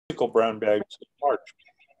brown bags in March.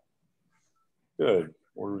 Good,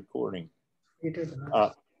 we're recording.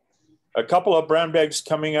 A couple of brown bags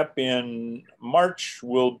coming up in March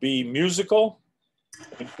will be musical.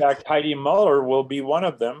 In fact, Heidi Muller will be one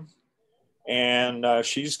of them. And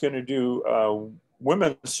she's going to do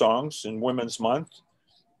women's songs in Women's Month.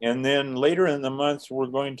 And then later in the month, we're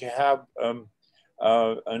going to have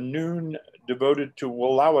a noon devoted to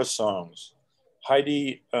Wallowa songs.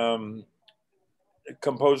 Heidi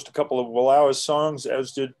composed a couple of Wallowa songs,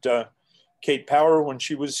 as did Kate Power when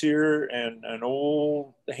she was here, and an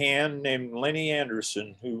old hand named Lenny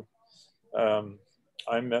Anderson, who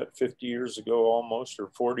I met 50 years ago almost, or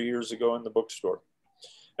 40 years ago in the bookstore.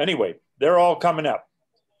 Anyway, they're all coming up.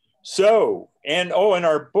 So, and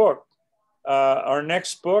our book, our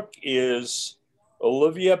next book is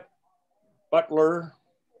Olivia Butler,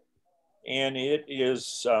 and it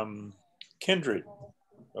is Kindred,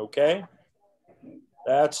 okay?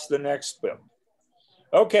 That's the next book.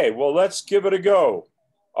 Okay, well, let's give it a go.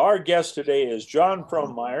 Our guest today is John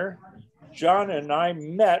Frohnmayer. John and I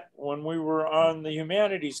met when we were on the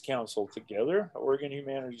Humanities Council together, Oregon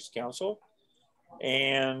Humanities Council.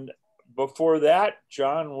 And before that,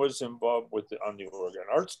 John was involved on the Oregon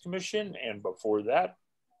Arts Commission. And before that,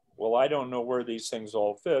 well, I don't know where these things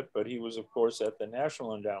all fit, but he was, of course, at the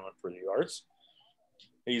National Endowment for the Arts.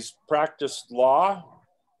 He's practiced law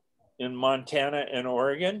in Montana and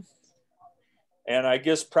Oregon. And I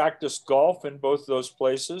guess practiced golf in both those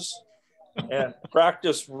places and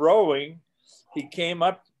practiced rowing. He came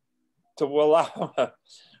up to Wallowa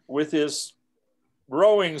with his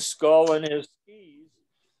rowing scull and his skis.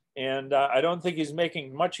 And I don't think he's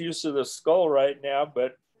making much use of the scull right now,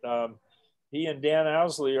 but he and Dan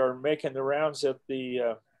Owsley are making the rounds at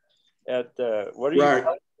the, what do you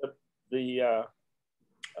call it? The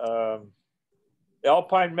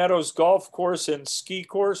Alpine Meadows Golf Course and Ski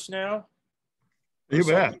Course now. You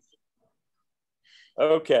bet.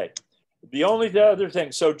 Okay. The only other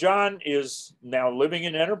thing, so John is now living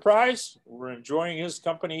in Enterprise. We're enjoying his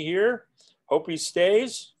company here. Hope he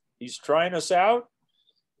stays. He's trying us out.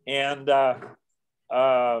 And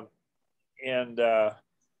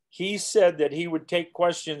he said that he would take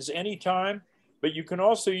questions anytime, but you can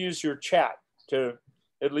also use your chat to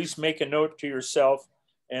at least make a note to yourself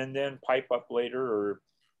and then pipe up later,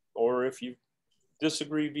 or if you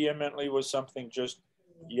disagree vehemently with something, just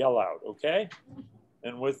yell out, okay?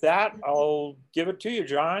 And with that, I'll give it to you,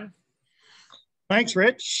 John. Thanks,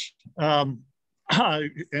 Rich. And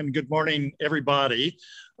good morning, everybody.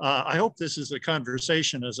 I hope this is a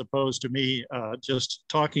conversation as opposed to me just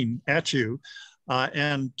talking at you.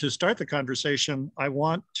 And to start the conversation, I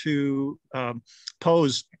want to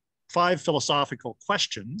pose 5 philosophical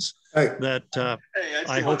questions that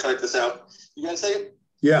I hope to type this out. You guys say it?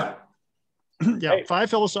 Yeah. Yeah, 5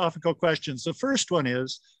 philosophical questions. The first one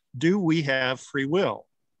is, do we have free will?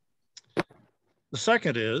 The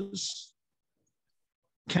second is,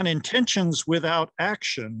 can intentions without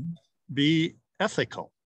action be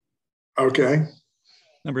ethical? Okay.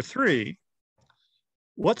 Number 3,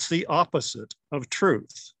 what's the opposite of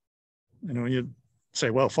truth? You know, you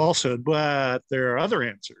say, well, falsehood, but there are other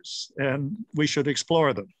answers, and we should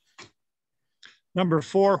explore them. Number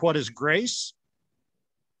 4, what is grace?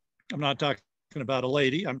 I'm not talking about a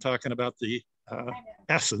lady, I'm talking about the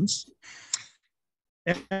essence.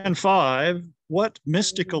 And 5, what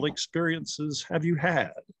mystical experiences have you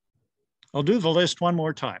had? I'll do the list one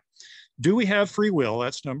more time. Do we have free will?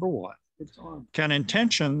 That's number 1. Can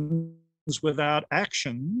intentions without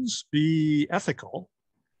actions be ethical?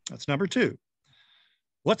 That's number 2.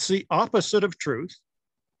 What's the opposite of truth?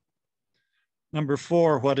 Number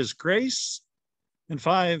 4, what is grace? And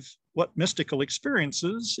 5, what mystical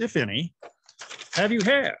experiences, if any, have you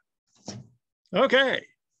had? Okay,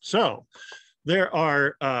 so there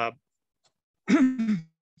are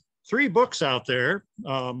 3 books out there,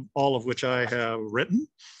 all of which I have written,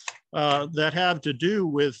 that have to do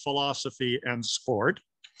with philosophy and sport.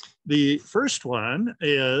 The first one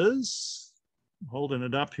is, I'm holding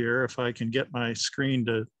it up here if I can get my screen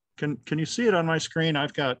to, can you see it on my screen?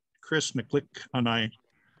 I've got Chris McClick on my,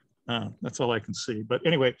 that's all I can see. But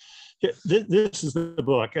anyway, this is the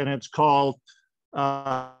book, and it's called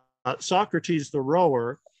Socrates the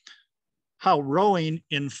Rower, How Rowing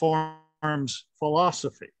Informs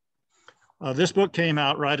Philosophy. This book came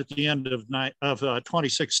out right at the end of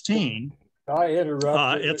 2016.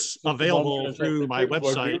 It's available through my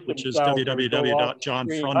website, which is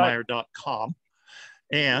www.johnfrohnmayer.com.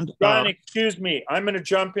 And John, excuse me, I'm going to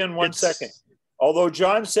jump in one second. Although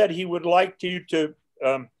John said he would like you to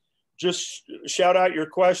just shout out your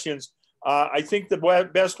questions, I think the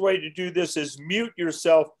best way to do this is mute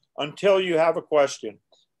yourself until you have a question,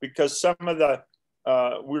 because some of the,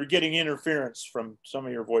 we're getting interference from some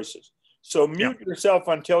of your voices. So mute yourself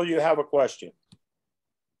until you have a question.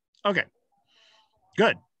 Okay,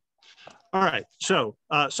 good. All right, so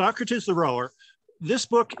Socrates the Rower. This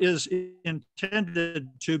book is intended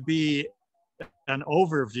to be an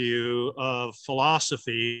overview of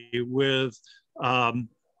philosophy with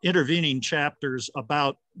intervening chapters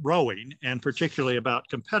about rowing, and particularly about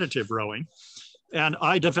competitive rowing. And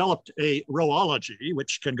I developed a rowology,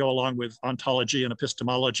 which can go along with ontology and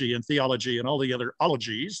epistemology and theology and all the other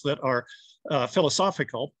ologies that are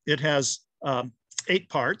philosophical. It has 8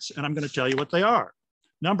 parts, and I'm going to tell you what they are.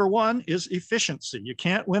 Number 1 is efficiency. You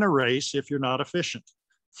can't win a race if you're not efficient.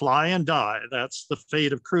 Fly and die. That's the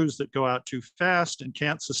fate of crews that go out too fast and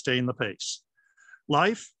can't sustain the pace.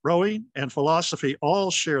 Life, rowing, and philosophy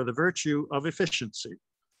all share the virtue of efficiency.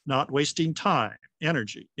 Not wasting time,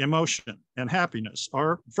 energy, emotion, and happiness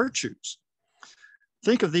are virtues.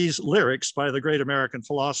 Think of these lyrics by the great American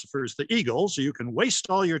philosophers, the Eagles. You can waste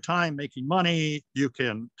all your time making money. You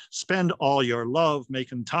can spend all your love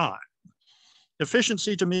making time.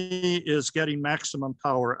 Efficiency to me is getting maximum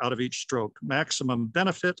power out of each stroke, maximum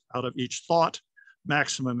benefit out of each thought,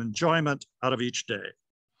 maximum enjoyment out of each day.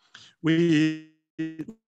 We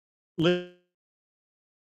live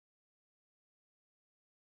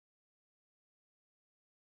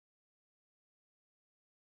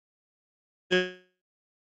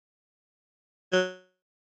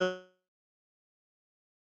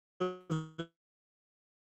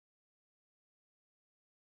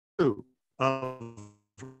of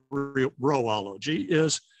rowology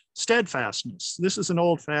is steadfastness. This is an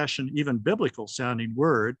old-fashioned, even biblical sounding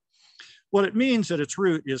word. What it means at its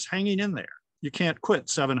root is hanging in there. You can't quit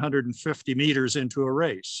 750 meters into a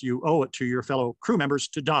race. You owe it to your fellow crew members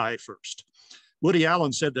to die first. Woody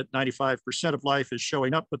Allen said that 95% of life is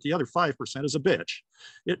showing up, but the other 5% is a bitch.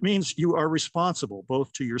 It means you are responsible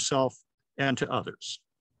both to yourself and to others.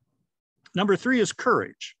 Number 3 is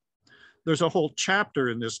courage. There's a whole chapter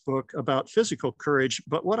in this book about physical courage,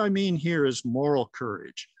 but what I mean here is moral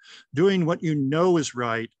courage, doing what you know is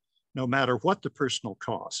right, no matter what the personal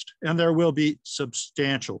cost. And there will be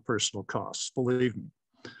substantial personal costs, believe me.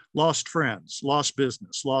 Lost friends, lost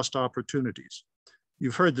business, lost opportunities.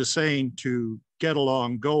 You've heard the saying to get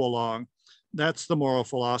along, go along. That's the moral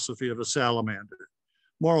philosophy of a salamander.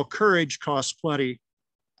 Moral courage costs plenty.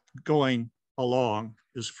 Going along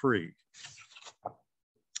is free.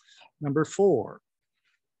 Number 4,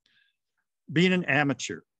 being an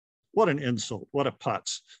amateur. What an insult, what a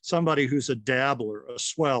putz. Somebody who's a dabbler, a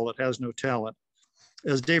swell that has no talent.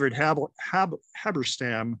 As David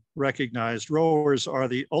Haberstam recognized, rowers are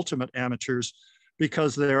the ultimate amateurs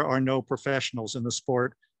because there are no professionals in the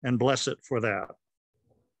sport, and bless it for that.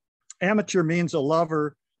 Amateur means a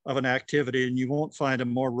lover of an activity, and you won't find a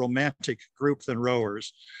more romantic group than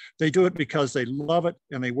rowers. They do it because they love it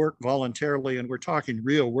and they work voluntarily, and we're talking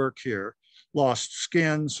real work here. Lost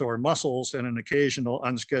skin, sore muscles, and an occasional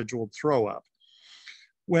unscheduled throw up.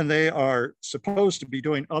 When they are supposed to be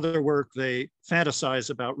doing other work, they fantasize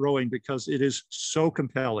about rowing because it is so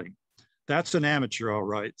compelling. That's an amateur, all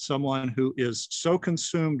right. Someone who is so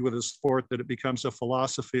consumed with a sport that it becomes a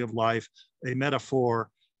philosophy of life, a metaphor,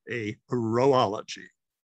 a rowology.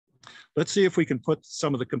 Let's see if we can put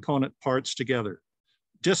some of the component parts together.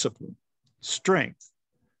 Discipline, strength,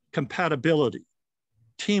 compatibility,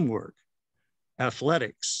 teamwork,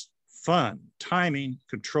 athletics, fun, timing,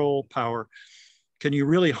 control, power. Can you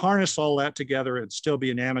really harness all that together and still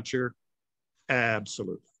be an amateur?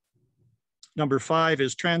 Absolutely. Number 5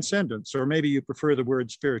 is transcendence, or maybe you prefer the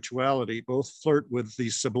word spirituality. Both flirt with the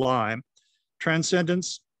sublime.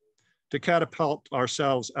 Transcendence, to catapult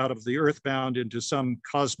ourselves out of the earthbound into some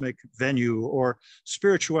cosmic venue, or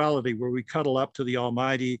spirituality where we cuddle up to the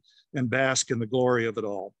Almighty and bask in the glory of it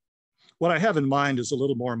all. What I have in mind is a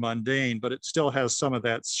little more mundane, but it still has some of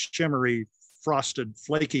that shimmery, frosted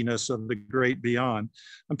flakiness of the great beyond.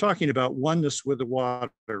 I'm talking about oneness with the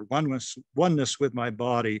water, oneness with my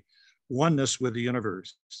body, oneness with the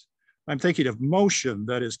universe. I'm thinking of motion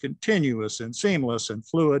that is continuous and seamless and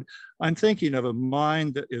fluid. I'm thinking of a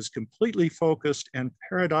mind that is completely focused and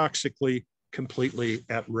paradoxically completely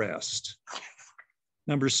at rest.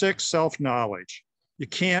 Number 6, self-knowledge. You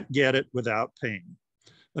can't get it without pain.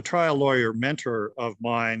 A trial lawyer mentor of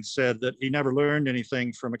mine said that he never learned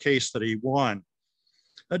anything from a case that he won.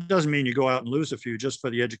 That doesn't mean you go out and lose a few just for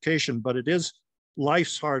the education, but it is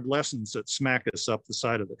life's hard lessons that smack us up the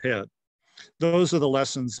side of the head. Those are the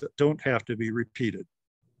lessons that don't have to be repeated.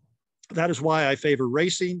 That is why I favor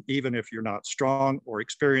racing, even if you're not strong or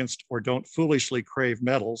experienced or don't foolishly crave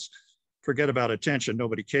medals. Forget about attention,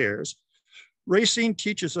 nobody cares. Racing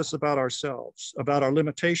teaches us about ourselves, about our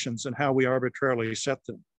limitations and how we arbitrarily set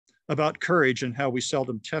them, about courage and how we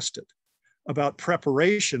seldom test it, about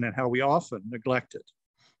preparation and how we often neglect it.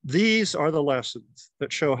 These are the lessons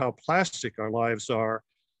that show how plastic our lives are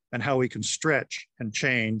and how we can stretch and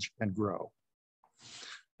change and grow.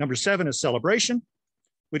 Number 7 is celebration.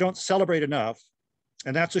 We don't celebrate enough,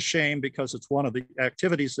 and that's a shame because it's one of the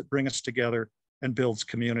activities that bring us together and builds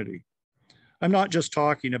community. I'm not just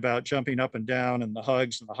talking about jumping up and down and the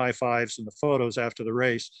hugs and the high fives and the photos after the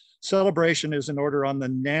race. Celebration is in order on the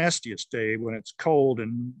nastiest day when it's cold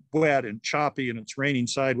and wet and choppy and it's raining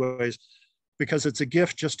sideways, because it's a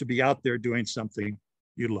gift just to be out there doing something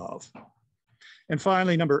you love. And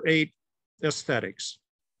finally, number 8, aesthetics.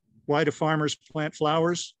 Why do farmers plant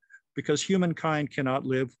flowers? Because humankind cannot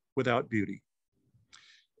live without beauty.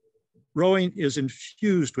 Rowing is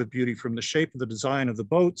infused with beauty, from the shape of the design of the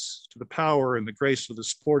boats to the power and the grace of the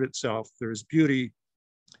sport itself. There is beauty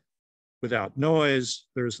without noise.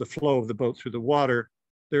 There is the flow of the boat through the water.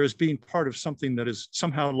 There is being part of something that is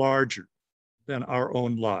somehow larger than our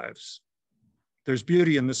own lives. There's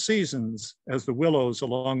beauty in the seasons as the willows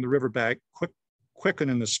along the riverbank quicken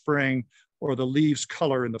in the spring, or the leaves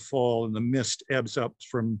color in the fall and the mist ebbs up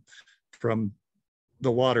from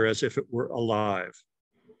the water as if it were alive.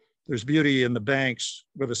 There's beauty in the banks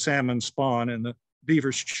where the salmon spawn and the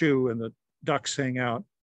beavers chew and the ducks hang out.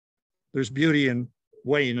 There's beauty in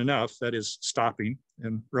weighing enough, that is stopping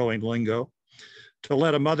in rowing lingo, to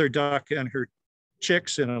let a mother duck and her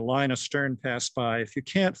chicks in a line astern pass by. If you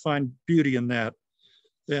can't find beauty in that,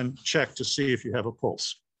 then check to see if you have a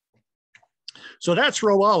pulse. So that's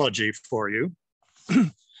rowology for you.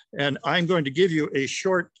 And I'm going to give you a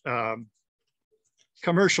short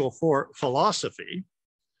commercial for philosophy,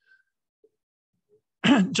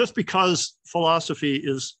 just because philosophy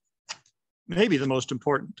is maybe the most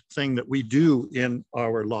important thing that we do in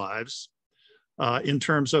our lives in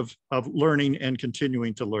terms of learning and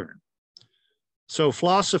continuing to learn. So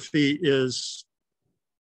philosophy is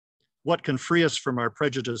what can free us from our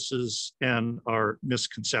prejudices and our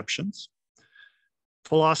misconceptions.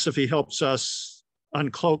 Philosophy helps us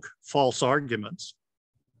uncloak false arguments.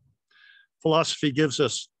 Philosophy gives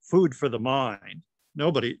us food for the mind.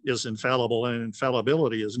 Nobody is infallible, and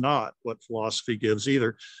infallibility is not what philosophy gives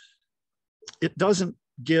either. It doesn't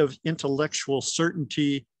give intellectual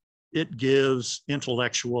certainty, it gives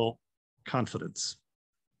intellectual confidence.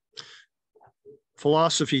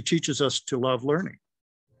 Philosophy teaches us to love learning.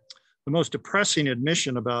 The most depressing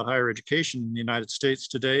admission about higher education in the United States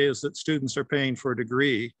today is that students are paying for a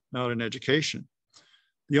degree, not an education.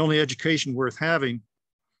 The only education worth having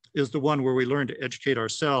is the one where we learn to educate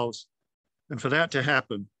ourselves. And for that to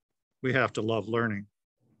happen, we have to love learning.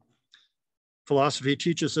 Philosophy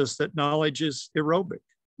teaches us that knowledge is aerobic,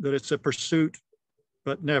 that it's a pursuit,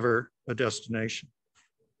 but never a destination.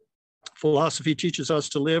 Philosophy teaches us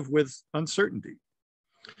to live with uncertainty.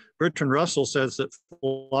 Bertrand Russell says that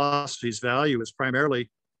philosophy's value is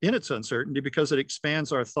primarily in its uncertainty because it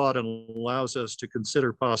expands our thought and allows us to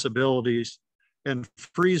consider possibilities and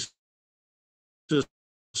frees us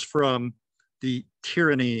from the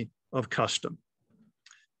tyranny of custom.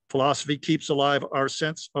 Philosophy keeps alive our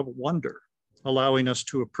sense of wonder, allowing us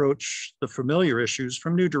to approach the familiar issues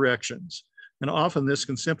from new directions. And often this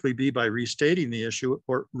can simply be by restating the issue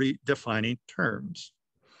or redefining terms.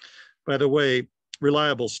 By the way,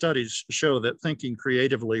 reliable studies show that thinking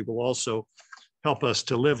creatively will also help us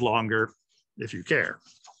to live longer if you care.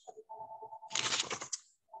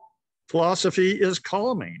 Philosophy is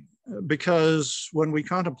calming because when we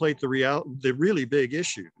contemplate the really big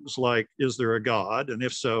issues, like, is there a God? And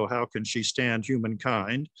if so, how can she stand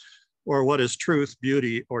humankind? Or what is truth,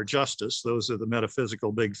 beauty, or justice? Those are the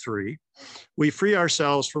metaphysical big three. We free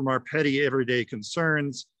ourselves from our petty everyday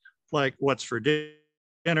concerns, like what's for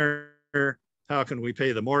dinner, how can we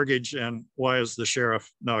pay the mortgage, and why is the sheriff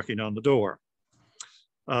knocking on the door?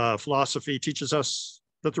 Philosophy teaches us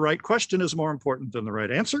that the right question is more important than the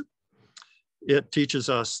right answer. It teaches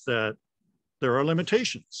us that there are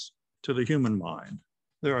limitations to the human mind.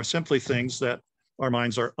 There are simply things that our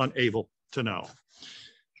minds are unable to know.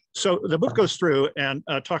 So the book goes through and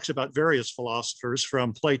talks about various philosophers,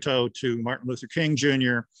 from Plato to Martin Luther King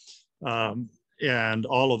Jr., and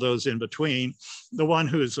all of those in between. The one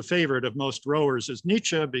who is a favorite of most rowers is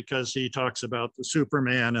Nietzsche, because he talks about the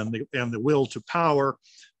Superman and the will to power.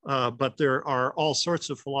 But there are all sorts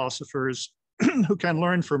of philosophers who can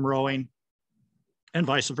learn from rowing, and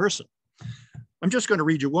vice versa. I'm just going to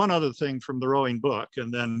read you one other thing from the rowing book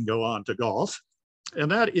and then go on to golf. And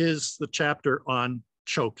that is the chapter on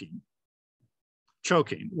choking.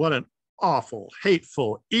 Choking, what an awful,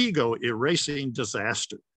 hateful, ego-erasing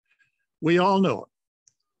disaster. We all know it.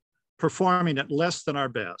 Performing at less than our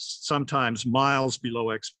best, sometimes miles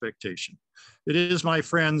below expectation. It is, my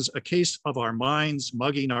friends, a case of our minds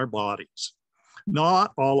mugging our bodies.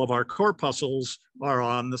 Not all of our corpuscles are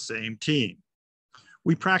on the same team.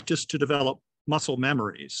 We practice to develop muscle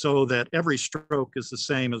memory so that every stroke is the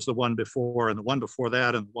same as the one before and the one before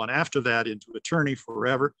that and the one after that into eternity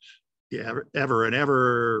forever, ever and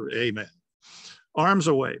ever, amen. Arms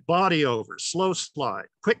away, body over, slow slide,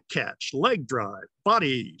 quick catch, leg drive,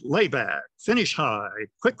 body, lay back, finish high,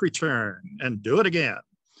 quick return, and do it again.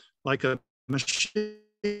 Like a machine,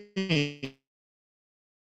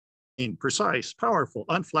 precise, powerful,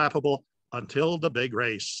 unflappable, until the big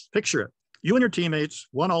race. Picture it. You and your teammates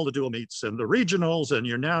won all the dual meets and the regionals, and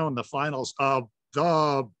you're now in the finals of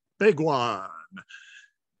the big one.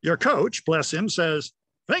 Your coach, bless him, says,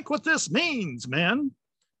 think what this means, men,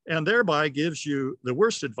 and thereby gives you the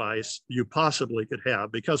worst advice you possibly could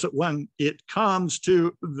have, because when it comes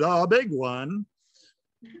to the big one,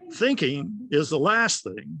 thinking is the last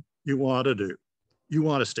thing you want to do. You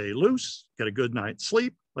want to stay loose, get a good night's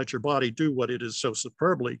sleep, let your body do what it is so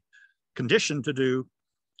superbly conditioned to do.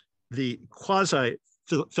 The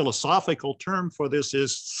quasi-philosophical term for this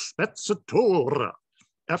is spezzatura,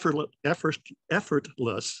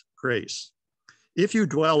 effortless grace. If you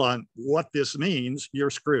dwell on what this means, you're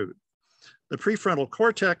screwed. The prefrontal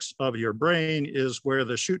cortex of your brain is where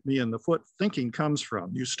the shoot me in the foot thinking comes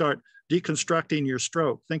from. You start deconstructing your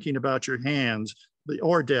stroke, thinking about your hands, the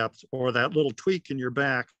oar depth, or that little tweak in your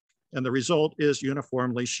back, and the result is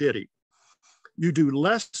uniformly shitty. You do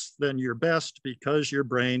less than your best because your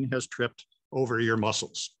brain has tripped over your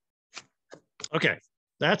muscles. Okay,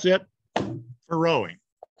 that's it for rowing.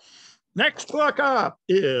 Next book up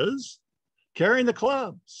is Carrying the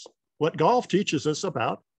Clubs, What Golf Teaches Us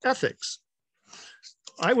About Ethics.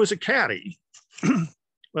 I was a caddy.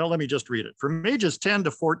 Well, let me just read it. From ages 10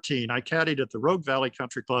 to 14, I caddied at the Rogue Valley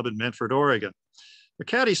Country Club in Medford, Oregon. The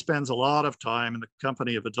caddy spends a lot of time in the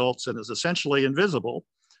company of adults and is essentially invisible.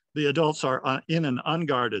 The adults are in an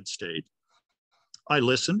unguarded state. I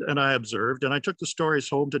listened and I observed, and I took the stories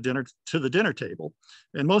home to the dinner table.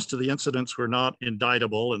 And most of the incidents were not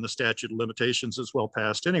indictable, and the statute of limitations is well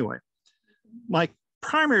past anyway. My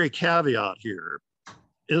primary caveat here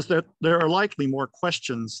is that there are likely more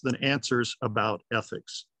questions than answers about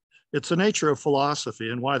ethics. It's the nature of philosophy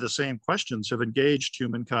and why the same questions have engaged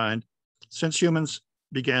humankind since humans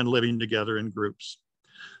began living together in groups.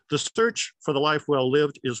 The search for the life well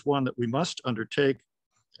lived is one that we must undertake,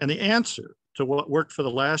 and the answer to what worked for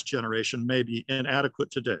the last generation may be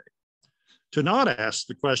inadequate today. To not ask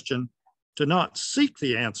the question, to not seek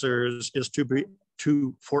the answers, is to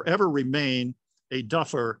forever remain a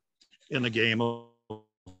duffer in the game of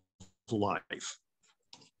life.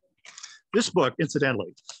 This book,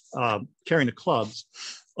 incidentally, Carrying the Clubs,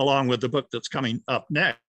 along with the book that's coming up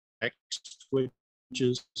next, which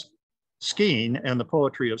is Skiing and the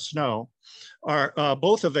Poetry of Snow, are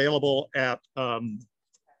both available at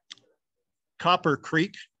Copper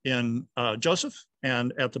Creek in Joseph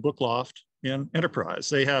and at the Book Loft in Enterprise.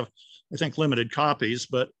 They have, I think, limited copies,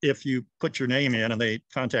 but if you put your name in and they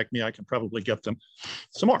contact me, I can probably get them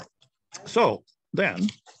some more. So then,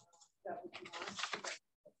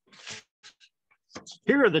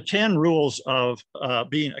 here are the 10 rules of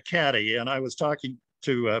being a caddy. And I was talking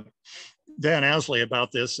to Dan Asley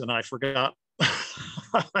about this, and I forgot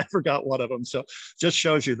I forgot one of them. So just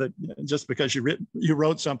shows you that just because you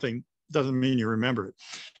wrote something doesn't mean you remember it.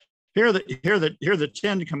 Here are the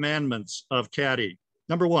 10 commandments of caddy.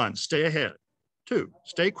 Number 1, stay ahead. 2,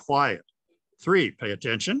 stay quiet. 3, pay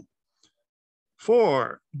attention.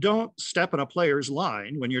 4, don't step in a player's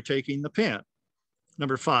line when you're taking the pin.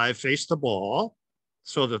 Number 5, face the ball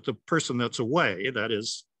so that the person that's away, that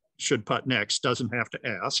is, should putt next, doesn't have to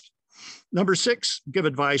ask. Number 6, give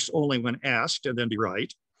advice only when asked and then be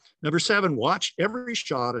right. Number 7, watch every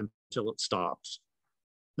shot until it stops.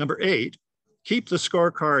 Number 8, keep the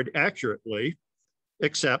scorecard accurately,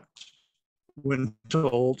 except when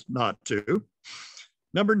told not to.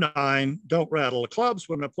 Number 9, don't rattle the clubs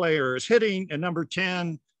when a player is hitting. And number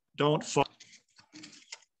 10, don't fall.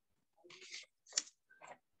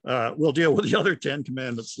 We'll deal with the other 10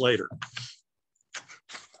 commandments later.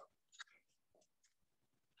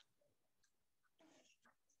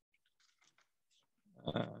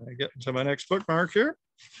 I get to my next bookmark here.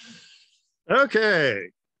 Okay.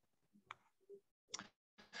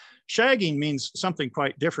 Shagging means something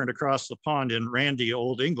quite different across the pond in randy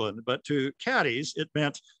old England, but to caddies, it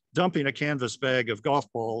meant dumping a canvas bag of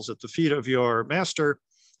golf balls at the feet of your master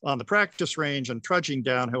On the practice range and trudging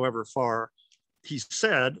down however far, he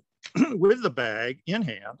said, with the bag in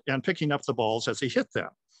hand and picking up the balls as he hit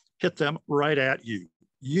them right at you.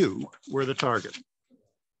 You were the target.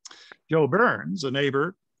 Joe Burns, a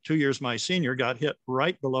neighbor, 2 years my senior, got hit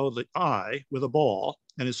right below the eye with a ball,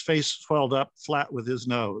 and his face swelled up flat with his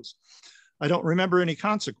nose. I don't remember any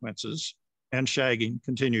consequences, and shagging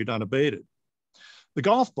continued unabated. The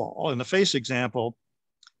golf ball in the face example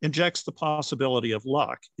injects the possibility of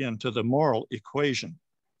luck into the moral equation.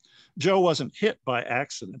 Joe wasn't hit by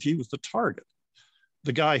accident, he was the target.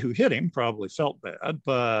 The guy who hit him probably felt bad,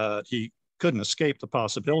 but he couldn't escape the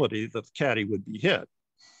possibility that the caddy would be hit.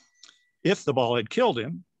 If the ball had killed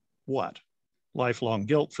him, what? Lifelong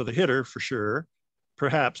guilt for the hitter, for sure.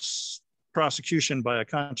 Perhaps prosecution by a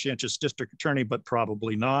conscientious district attorney, but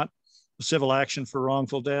probably not. Civil action for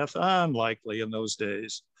wrongful death, unlikely in those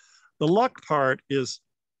days. The luck part is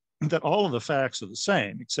that all of the facts are the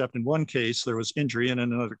same, except in one case there was injury and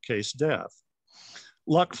in another case death.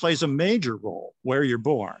 Luck plays a major role where you're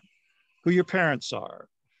born, who your parents are,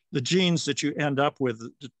 the genes that you end up with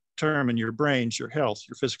determine your brains, your health,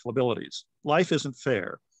 your physical abilities. Life isn't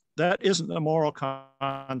fair. That isn't a moral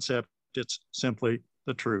concept, it's simply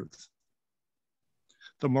the truth.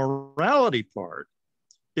 The morality part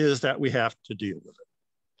is that we have to deal with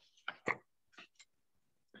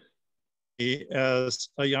it. As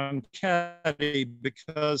a young caddy,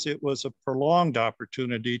 because it was a prolonged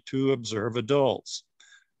opportunity to observe adults.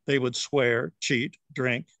 They would swear, cheat,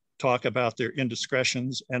 drink, talk about their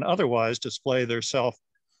indiscretions, and otherwise display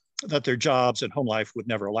that their jobs and home life would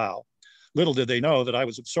never allow. Little did they know that I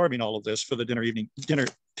was absorbing all of this for the dinner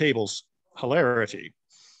table's hilarity.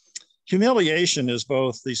 Humiliation is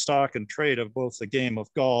both the stock and trade of both the game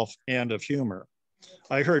of golf and of humor.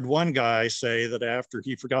 I heard one guy say that after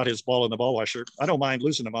he forgot his ball in the ball washer, I don't mind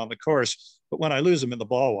losing him on the course, but when I lose him in the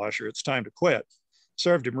ball washer, it's time to quit.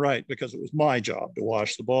 Served him right because it was my job to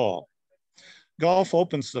wash the ball. Golf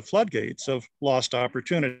opens the floodgates of lost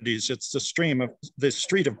opportunities. It's the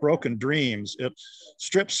street of broken dreams. It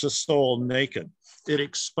strips the soul naked. It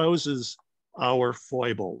exposes our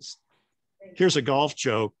foibles. Here's a golf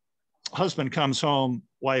joke. Husband comes home,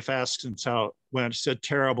 wife asks him how it went. He said,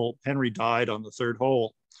 terrible. Henry died on the third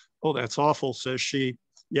hole. Oh, that's awful, says she.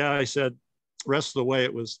 Yeah, I said, rest of the way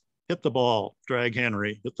it was hit the ball, drag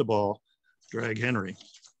Henry, hit the ball, drag Henry.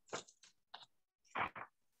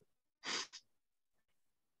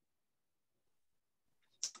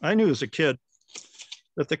 I knew as a kid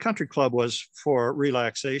that the country club was for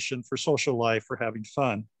relaxation, for social life, for having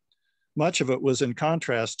fun. Much of it was in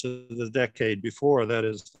contrast to the decade before, that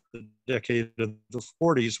is the decade of the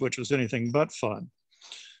 40s, which was anything but fun.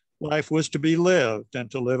 Life was to be lived,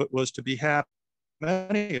 and to live it was to be happy.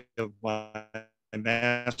 Many of my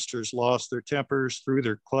masters lost their tempers, threw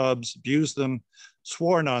their clubs, abused them,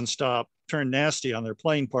 swore nonstop, turned nasty on their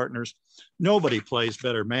playing partners. Nobody plays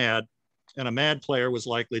better mad, and a mad player was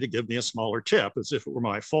likely to give me a smaller tip as if it were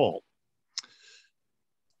my fault.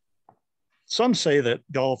 Some say that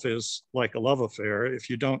golf is like a love affair. If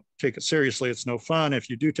you don't take it seriously, it's no fun. If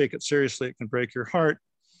you do take it seriously, it can break your heart.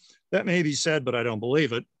 That may be said, but I don't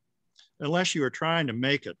believe it. Unless you are trying to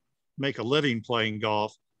make a living playing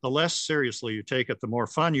golf, the less seriously you take it, the more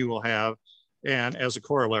fun you will have. And as a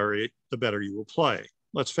corollary, the better you will play.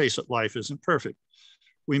 Let's face it, life isn't perfect.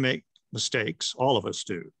 We make mistakes, all of us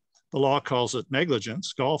do. The law calls it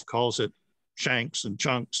negligence. Golf calls it shanks and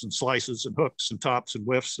chunks and slices and hooks and tops and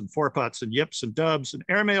whiffs and four putts and yips and dubs and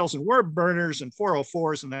airmails and word burners and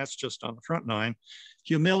 404s, and that's just on the front nine.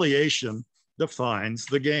 Humiliation defines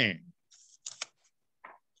the game.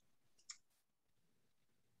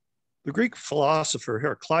 The Greek philosopher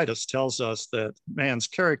Heraclitus tells us that man's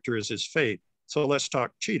character is his fate. So let's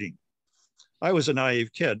talk cheating. I was a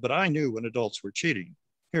naive kid, but I knew when adults were cheating.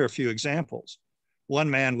 Here are a few examples. One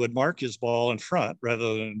man would mark his ball in front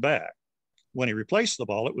rather than back. When he replaced the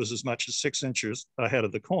ball, it was as much as 6 inches ahead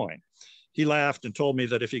of the coin. He laughed and told me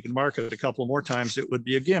that if he could mark it a couple more times, it would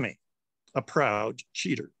be a gimme. A proud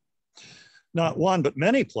cheater. Not one, but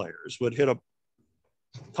many players would hit a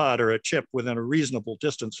putt or a chip within a reasonable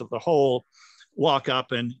distance of the hole, walk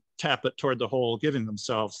up and tap it toward the hole, giving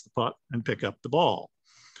themselves the putt and pick up the ball.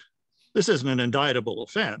 This isn't an indictable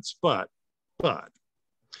offense, but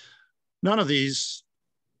none of these,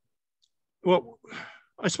 well,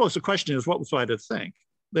 I suppose the question is, what was I to think?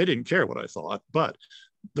 They didn't care what I thought, but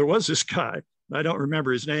there was this guy, I don't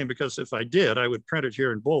remember his name because if I did, I would print it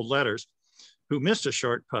here in bold letters, who missed a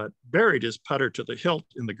short putt, buried his putter to the hilt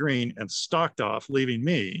in the green and stalked off, leaving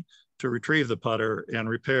me to retrieve the putter and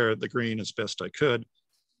repair the green as best I could.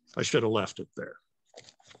 I should have left it there.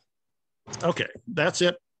 Okay, that's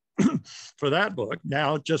it for that book.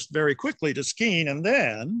 Now, just very quickly to skiing, and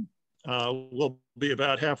then we'll be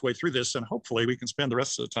about halfway through this, and hopefully we can spend the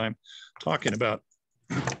rest of the time talking about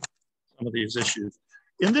some of these issues.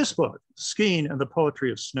 In this book, Skiing and the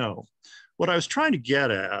Poetry of Snow, what I was trying to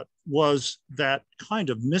get at was that kind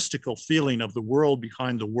of mystical feeling of the world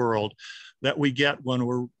behind the world that we get when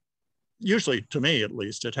we're, usually to me at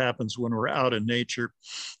least, it happens when we're out in nature.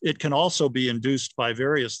 It can also be induced by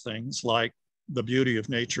various things like the beauty of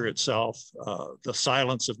nature itself, the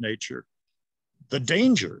silence of nature, the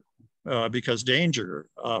danger, because danger,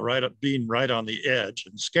 being right on the edge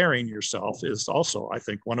and scaring yourself is also, I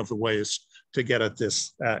think, one of the ways to get at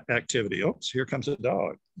this activity. Oops, here comes a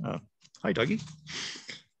dog. Hi, Dougie.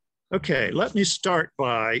 Okay, let me start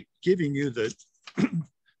by giving you the,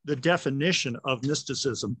 the definition of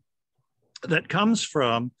mysticism that comes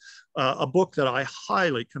from a book that I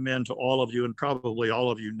highly commend to all of you, and probably all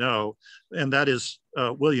of you know, and that is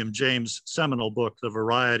William James' seminal book, The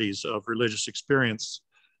Varieties of Religious Experience,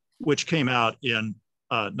 which came out in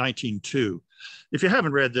 1902. If you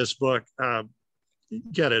haven't read this book,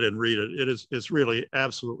 get it and read it. It's really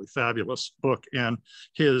absolutely fabulous book, and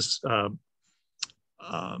his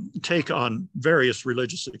take on various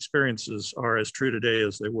religious experiences are as true today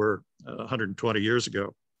as they were 120 years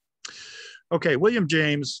ago. Okay, William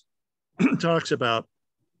James talks about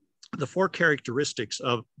the four characteristics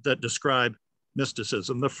that describe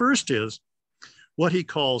mysticism. The first is what he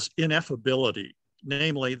calls ineffability,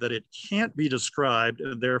 namely that it can't be described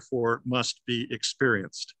and therefore must be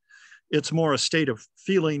experienced. It's more a state of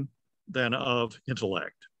feeling than of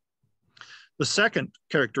intellect. The second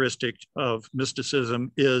characteristic of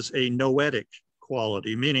mysticism is a noetic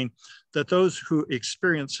quality, meaning that those who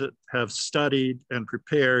experience it have studied and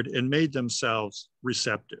prepared and made themselves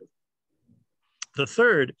receptive. The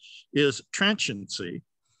third is transiency,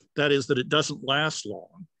 that is that it doesn't last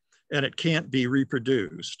long and it can't be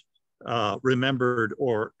reproduced, remembered,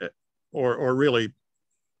 or really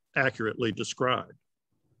accurately described.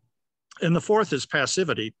 And the fourth is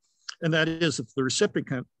passivity, and that is if the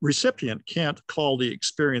recipient can't call the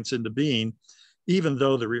experience into being, even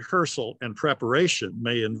though the rehearsal and preparation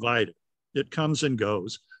may invite it. It comes and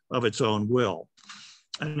goes of its own will.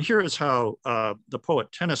 And here is how the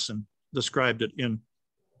poet Tennyson described it in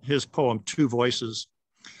his poem, Two Voices.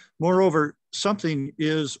 Moreover, something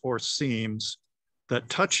is or seems that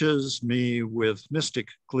touches me with mystic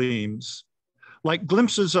gleams, like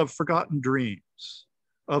glimpses of forgotten dreams,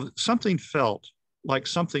 of something felt, like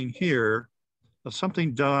something here, of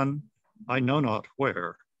something done, I know not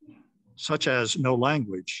where, such as no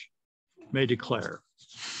language may declare.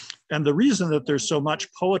 And the reason that there's so much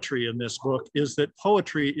poetry in this book is that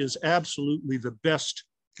poetry is absolutely the best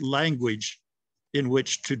language in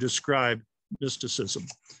which to describe mysticism.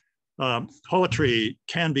 Poetry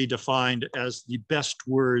can be defined as the best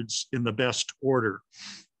words in the best order.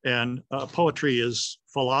 And poetry is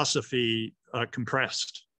philosophy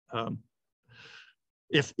compressed.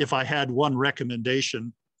 If I had one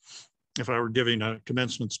recommendation, if I were giving a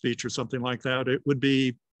commencement speech or something like that, it would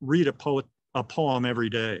be read a poem every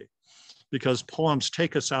day, because poems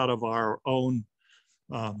take us out of our own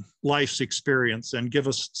life's experience and give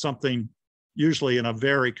us something, usually in a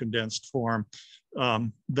very condensed form,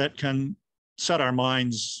 that can set our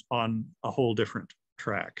minds on a whole different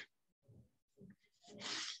track.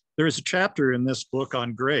 There is a chapter in this book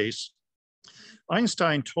on grace.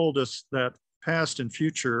 Einstein told us that past and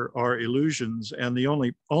future are illusions, and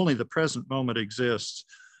only the present moment exists.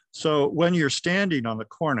 So when you're standing on the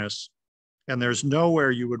cornice and there's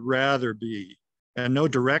nowhere you would rather be and no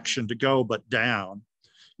direction to go but down,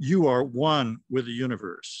 you are one with the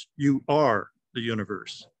universe. You are the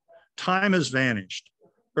universe. Time has vanished.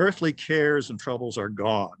 Earthly cares and troubles are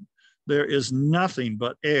gone. There is nothing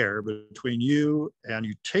but air between you, and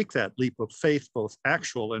you take that leap of faith, both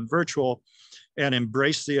actual and virtual, and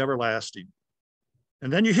embrace the everlasting.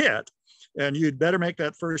 And then you hit, and you'd better make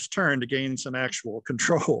that first turn to gain some actual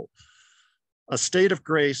control. A state of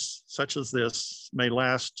grace such as this may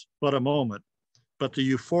last but a moment, but the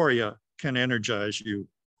euphoria can energize you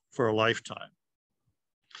for a lifetime.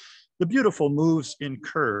 The beautiful moves in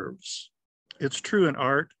curves. It's true in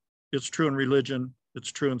art, it's true in religion,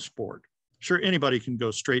 it's true in sport. Sure, anybody can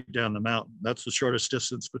go straight down the mountain. That's the shortest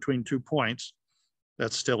distance between 2 points.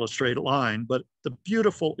 That's still a straight line, but the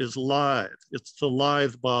beautiful is lithe. It's the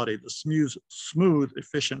lithe body, the smooth,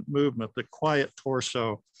 efficient movement, the quiet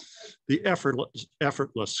torso, the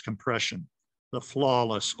effortless compression, the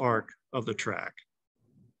flawless arc of the track.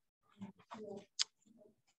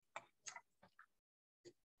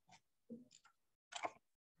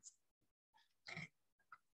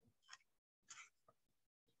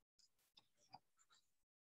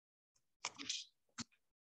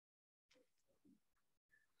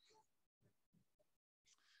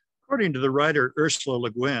 According to the writer Ursula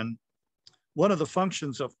Le Guin, one of the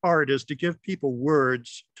functions of art is to give people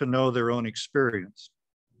words to know their own experience.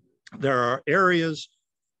 There are areas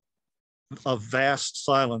of vast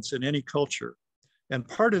silence in any culture, and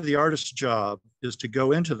part of the artist's job is to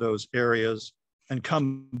go into those areas and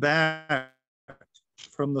come back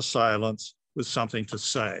from the silence with something to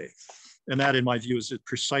say. And that, in my view, is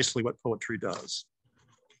precisely what poetry does.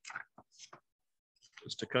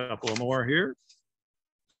 Just a couple more here.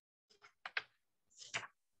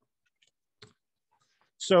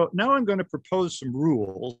 So now I'm going to propose some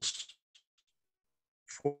rules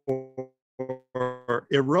for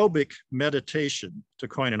aerobic meditation, to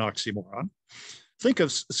coin an oxymoron. Think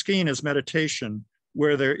of skiing as meditation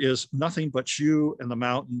where there is nothing but you and the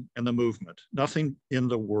mountain and the movement, nothing in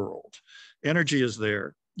the world. Energy is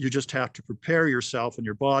there. You just have to prepare yourself and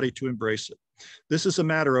your body to embrace it. This is a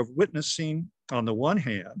matter of witnessing, on the one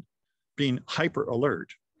hand, being hyper alert,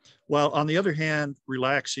 while on the other hand,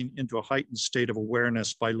 relaxing into a heightened state of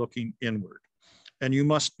awareness by looking inward. And you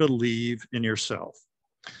must believe in yourself.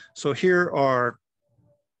 So here are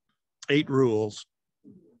 8 rules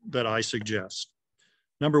that I suggest.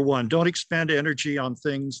 Number 1, don't expend energy on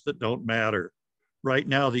things that don't matter. Right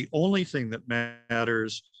now, the only thing that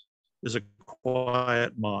matters is a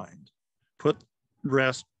quiet mind. Put to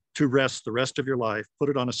rest the rest of your life, put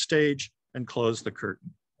it on a stage and close the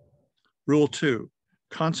curtain. Rule 2,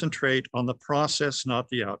 concentrate on the process, not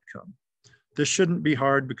the outcome. This shouldn't be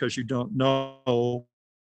hard because you don't know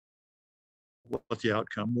what the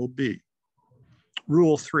outcome will be.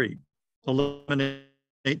 Rule 3,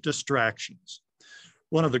 eliminate distractions.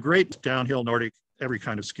 One of the great downhill Nordic, every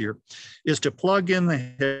kind of skier, is to plug in the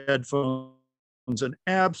headphones and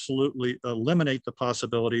absolutely eliminate the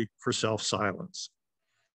possibility for self-silence.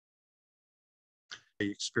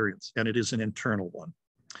 Experience, and it is an internal one.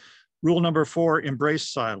 Rule number 4, embrace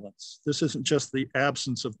silence. This isn't just the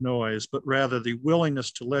absence of noise, but rather the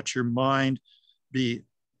willingness to let your mind be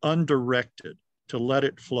undirected, to let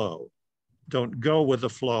it flow. Don't go with the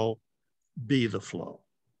flow, be the flow.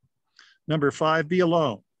 Number 5, be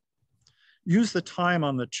alone. Use the time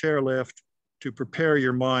on the chairlift to prepare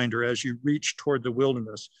your mind, or as you reach toward the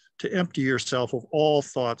wilderness, to empty yourself of all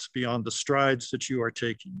thoughts beyond the strides that you are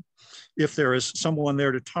taking. If there is someone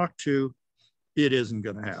there to talk to, it isn't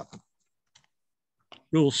going to happen.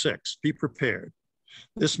 Rule 6, be prepared.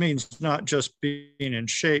 This means not just being in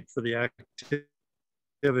shape for the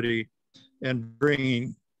activity and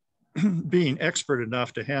being expert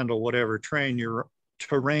enough to handle whatever terrain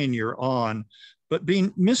you're on, but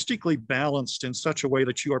being mystically balanced in such a way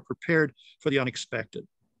that you are prepared for the unexpected.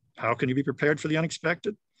 How can you be prepared for the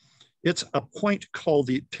unexpected? It's a point called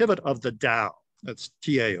the pivot of the Tao, that's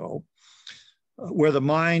T-A-O, where the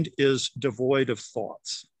mind is devoid of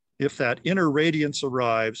thoughts. If that inner radiance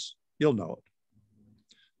arrives, you'll know it.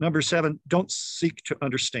 Number 7, don't seek to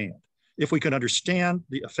understand. If we could understand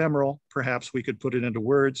the ephemeral, perhaps we could put it into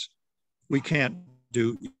words. We can't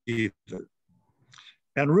do either.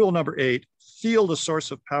 And rule number 8, feel the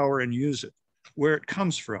source of power and use it. Where it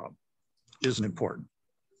comes from isn't important.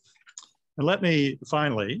 And let me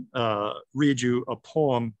finally read you a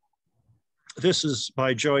poem. This is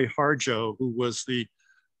by Joy Harjo, who was the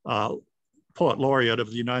poet laureate of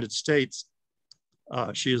the United States.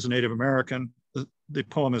 She is a Native American. The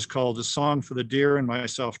poem is called "A Song for the Deer and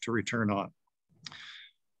Myself to Return On."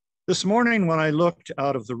 This morning, when I looked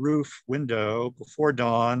out of the roof window before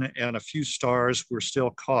dawn and a few stars were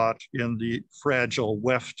still caught in the fragile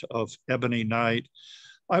weft of ebony night,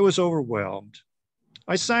 I was overwhelmed.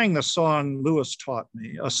 I sang the song Lewis taught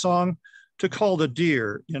me, a song to call the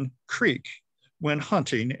deer in creek when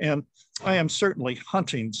hunting, and I am certainly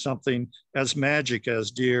hunting something as magic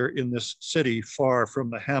as deer in this city far from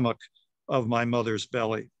the hammock of my mother's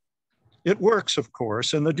belly. It works, of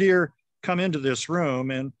course, and the deer come into this room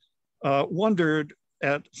and wondered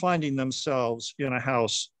at finding themselves in a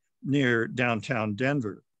house near downtown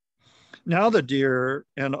Denver. Now the deer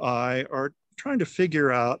and I are trying to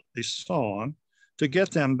figure out a song to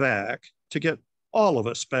get them back, to get all of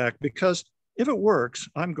us back, because if it works,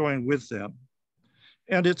 I'm going with them.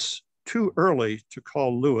 And it's too early to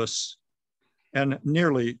call Lewis and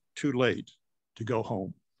nearly too late to go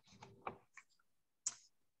home.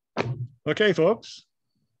 Okay, folks,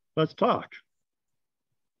 let's talk.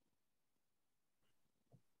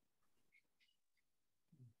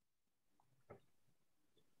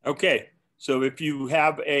 Okay, so if you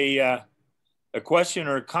have a question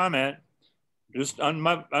or a comment, just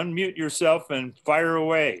unmute yourself and fire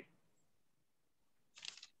away.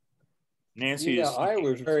 Nancy, yeah, I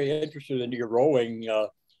was very interested in your rowing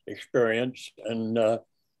experience, and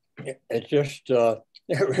it's just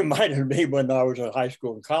it reminded me when I was in high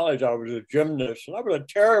school and college, I was a gymnast, and I was a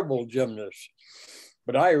terrible gymnast,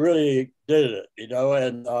 but I really did it, you know,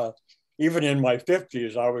 and even in my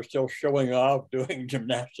 50s, I was still showing off doing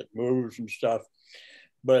gymnastic moves and stuff.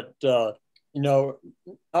 But, you know,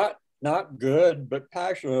 not good, but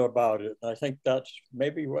passionate about it. And I think that's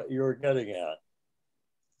maybe what you were getting at.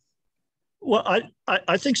 Well,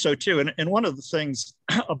 I think so too. And one of the things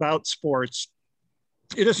about sports,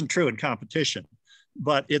 it isn't true in competition,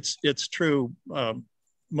 but it's true,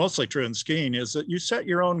 mostly true in skiing, is that you set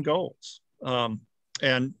your own goals,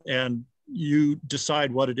 and you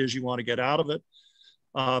decide what it is you want to get out of it.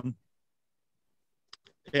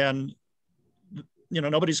 And you know,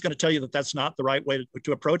 nobody's going to tell you that that's not the right way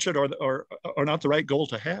to approach it, or not the right goal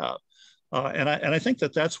to have. And I think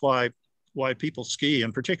that that's why people ski,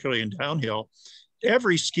 and particularly in downhill.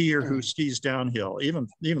 Every skier who skis downhill, even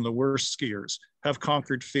the worst skiers, have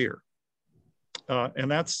conquered fear, and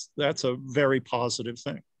that's a very positive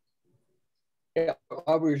thing. Yeah, I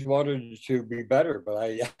always wanted to be better,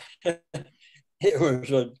 but it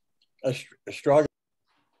was a struggle.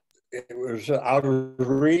 It was out of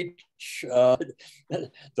reach.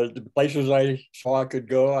 The places I saw I could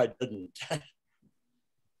go, I didn't.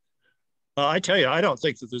 I tell you, I don't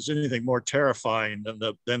think that there's anything more terrifying than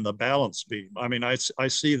the balance beam. I mean, I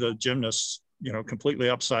see the gymnasts, you know, completely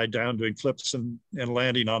upside down doing flips and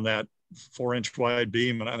landing on that 4-inch wide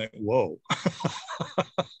beam, and I think, whoa.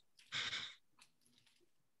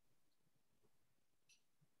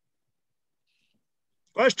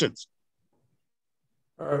 Questions?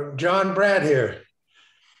 John Brad here.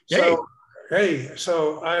 Hey.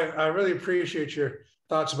 So I really appreciate your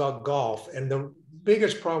thoughts about golf. And the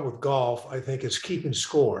biggest problem with golf, I think, is keeping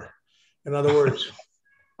score. In other words,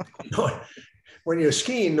 when you're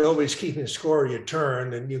skiing, nobody's keeping score. You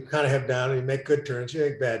turn and you kind of have down, and you make good turns, you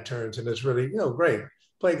make bad turns, and it's really, you know, great.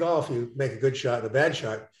 Play golf, you make a good shot and a bad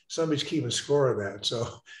shot. Somebody's keeping score of that. So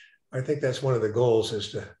I think that's one of the goals,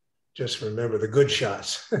 is to just remember the good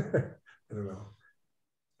shots. I don't know.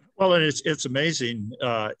 Well, and it's amazing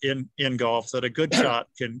in golf that a good shot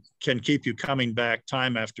can keep you coming back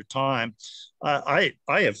time after time. I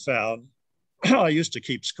have found, I used to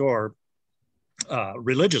keep score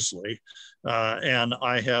religiously, and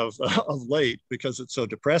I have of late, because it's so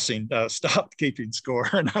depressing, stopped keeping score,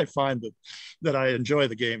 and I find that I enjoy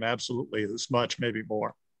the game absolutely as much, maybe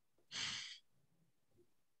more.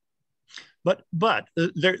 But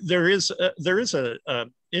there is a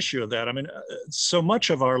issue of that. I mean, so much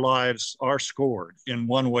of our lives are scored in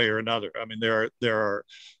one way or another. I mean, there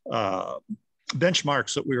are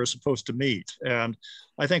benchmarks that we are supposed to meet, and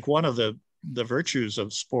I think one of the virtues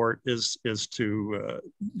of sport is to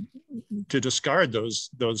discard those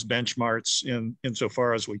benchmarks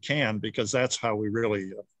insofar as we can, because that's how we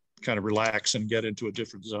really kind of relax and get into a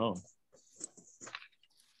different zone.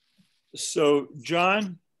 So,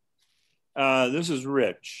 John, this is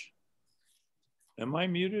Rich. Am I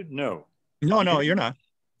muted? No. No, you're not.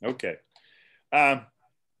 Okay.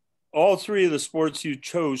 All three of the sports you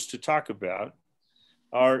chose to talk about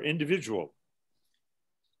are individual.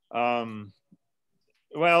 Well,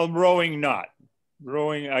 rowing not.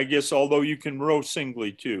 Rowing, I guess, although you can row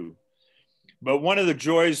singly too. But one of the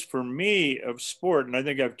joys for me of sport, and I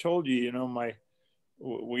think I've told you, you know,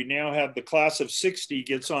 we now have the class of 60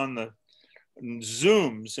 gets on the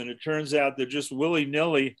Zooms, and it turns out that just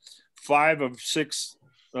willy-nilly 5 of 6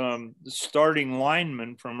 starting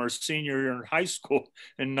linemen from our senior year in high school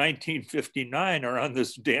in 1959 are on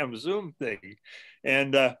this damn Zoom thing.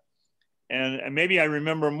 And maybe I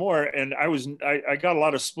remember more. And I got a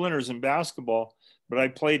lot of splinters in basketball, but I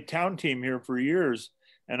played town team here for years.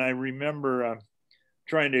 And I remember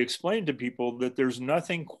trying to explain to people that there's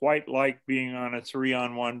nothing quite like being on a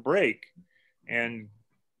 3-on-1 break and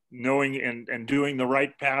knowing and doing the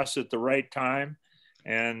right pass at the right time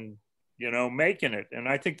and, you know, making it. And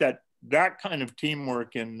I think that kind of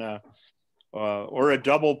teamwork or a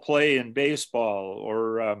double play in baseball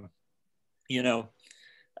or, you know,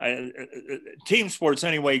 team sports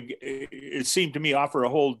anyway, it seemed to me offer a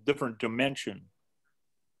whole different dimension.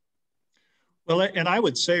 Well, and I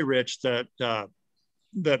would say, Rich, that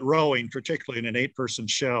rowing, particularly in an 8-person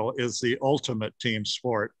shell, is the ultimate team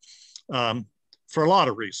sport for a lot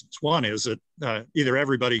of reasons. One is that either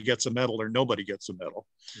everybody gets a medal or nobody gets a medal.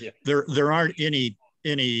 Yeah. There aren't any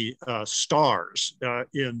stars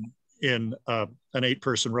in an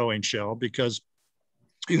 8-person rowing shell, because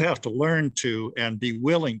you have to learn to and be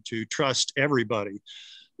willing to trust everybody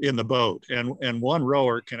in the boat. And one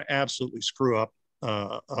rower can absolutely screw up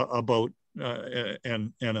a boat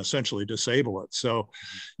and essentially disable it. So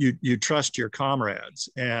you trust your comrades.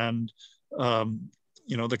 And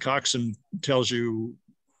the coxswain tells you,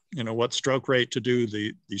 what stroke rate to do.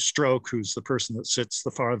 The stroke, who's the person that sits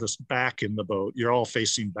the farthest back in the boat, you're all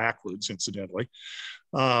facing backwards, incidentally,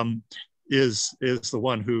 is the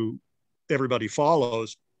one who everybody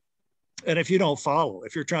follows. And if you don't follow,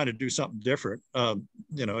 if you're trying to do something different,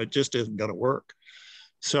 it just isn't going to work.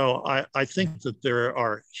 So I think that there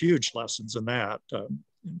are huge lessons in that.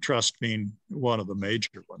 Trust being one of the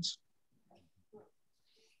major ones.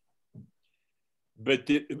 But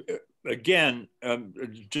again,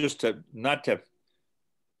 just not to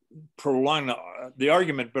prolong the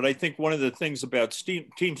argument, but I think one of the things about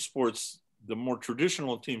team sports, the more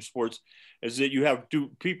traditional team sports, is that you have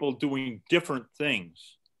people doing different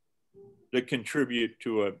things that contribute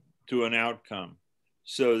to an outcome,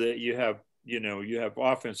 so that you have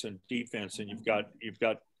offense and defense, and you've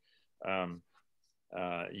got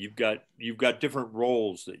different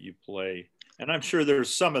roles that you play. And I'm sure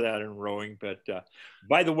there's some of that in rowing. But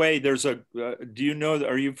by the way, there's are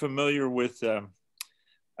you familiar with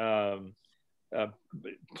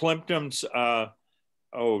Plimpton's,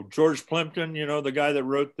 George Plimpton, the guy that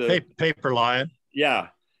wrote the Paper Lion? Yeah.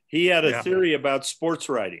 He had a theory about sports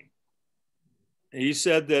writing. He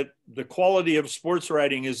said that the quality of sports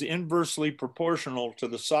writing is inversely proportional to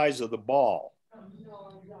the size of the ball.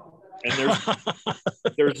 And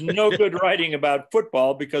there's no good writing about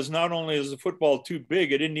football, because not only is the football too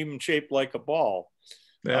big, it isn't even shaped like a ball.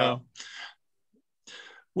 Yeah.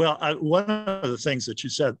 Well, one of the things that you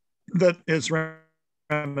said that is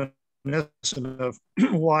reminiscent of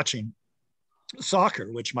watching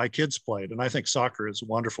soccer, which my kids played, and I think soccer is a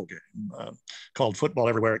wonderful game, called football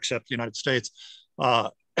everywhere except the United States.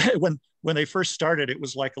 When they first started, it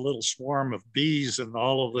was like a little swarm of bees, and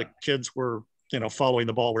all of the kids were following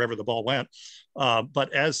the ball wherever the ball went.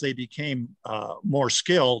 But as they became more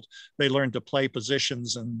skilled, they learned to play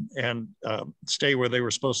positions and stay where they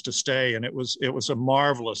were supposed to stay. And it was a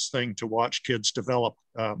marvelous thing to watch kids develop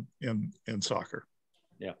in soccer.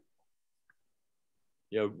 Yeah.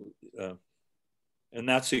 Yeah. And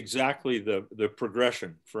that's exactly the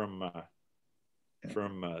progression from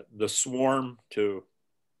the swarm to,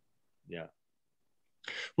 yeah.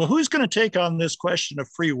 Well, who's going to take on this question of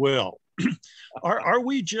free will? Are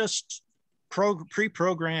we just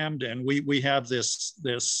pre-programmed, and we have this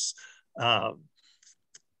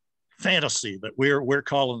fantasy that we're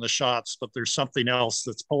calling the shots, but there's something else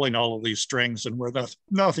that's pulling all of these strings, and we're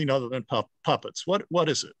nothing other than puppets? What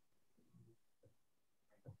is it?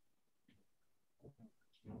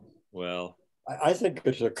 Well, I think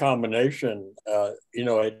it's a combination.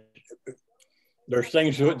 There's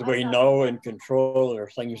things that we know and control, and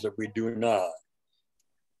there's things that we do not.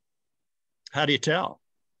 How do you tell?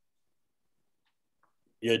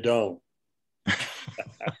 You don't.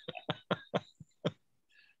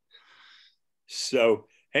 So,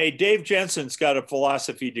 hey, Dave Jensen's got a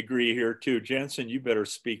philosophy degree here too. Jensen, you better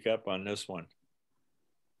speak up on this one.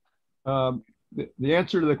 The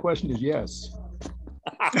answer to the question is yes.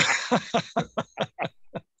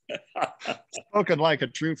 Spoken like a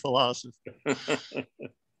true philosopher.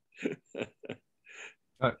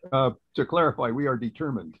 To clarify, we are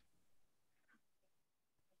determined.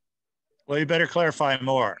 Well, you better clarify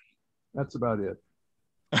more. That's about it.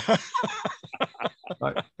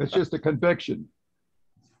 It's just a conviction.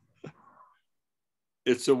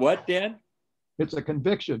 It's a what, Dan? It's a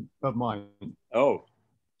conviction of mine. Oh,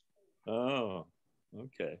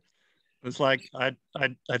 okay. It's like I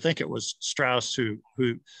think it was Strauss who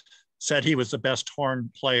said he was the best horn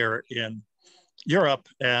player in Europe,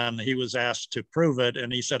 and he was asked to prove it,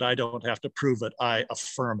 and he said, "I don't have to prove it; I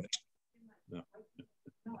affirm it." No.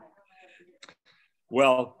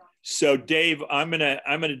 Well, so Dave, I'm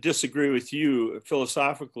gonna disagree with you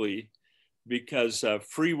philosophically, because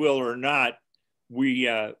free will or not, we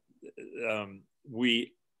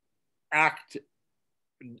act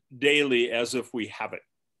daily as if we have it.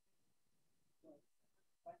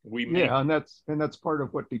 And that's part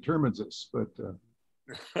of what determines us, but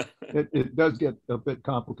it does get a bit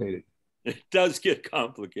complicated. It does get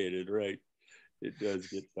complicated, right? It does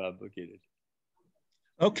get complicated.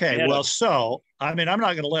 Okay, well, so, I mean, I'm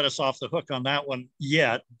not going to let us off the hook on that one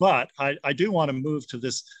yet, but I do want to move to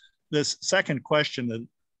this second question,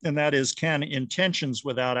 and that is, can intentions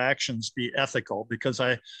without actions be ethical? Because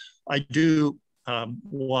I do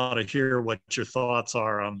want to hear what your thoughts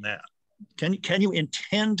are on that. Can you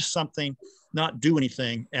intend something, not do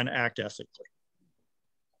anything, and act ethically?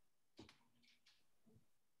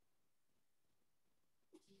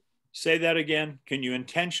 Say that again. Can you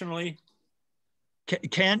intentionally?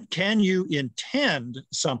 Can you intend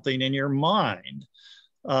something in your mind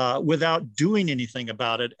without doing anything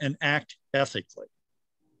about it and act ethically?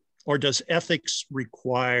 or does ethics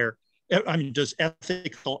require, I mean, does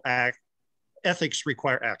ethics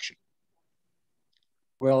require action?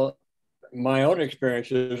 Well, my own experience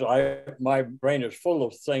is my brain is full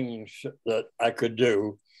of things that I could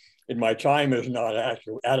do, and my time is not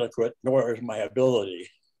adequate, nor is my ability.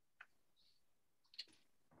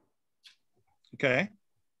 Okay.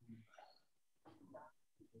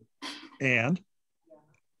 And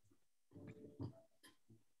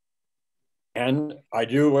I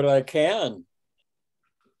do what I can.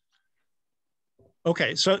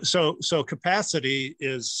 Okay, so capacity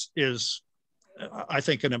is I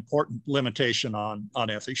think an important limitation on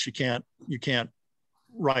ethics. You can't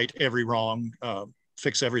right every wrong,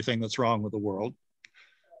 fix everything that's wrong with the world.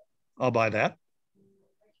 I'll buy that.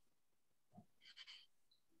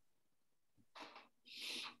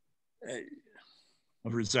 A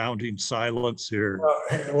resounding silence here.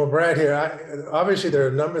 Well, Brad, here, obviously there are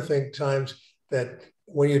a number of times that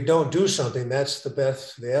when you don't do something, that's the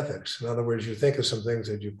best, the ethics. In other words, you think of some things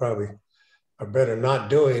that you probably are better not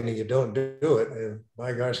doing, and you don't do it. And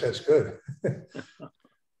my gosh, that's good.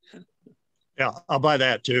 Yeah, I'll buy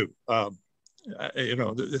that too. You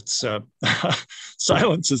know, it's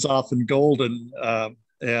silence is often golden,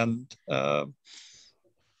 and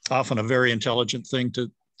often a very intelligent thing to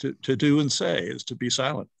do and say is to be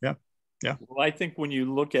silent. Yeah, yeah. Well, I think when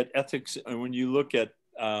you look at ethics and when you look at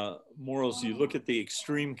morals, you look at the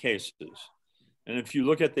extreme cases. And if you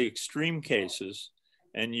look at the extreme cases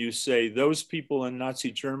and you say those people in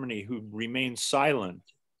Nazi Germany who remained silent,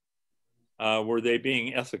 were they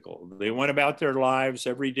being ethical? They went about their lives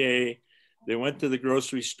every day. They went to the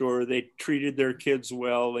grocery store. They treated their kids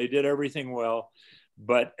well. They did everything well.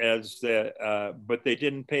 But but they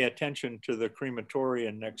didn't pay attention to the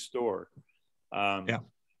crematorium next door. Yeah.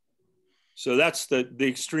 So that's the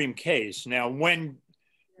extreme case. Now, when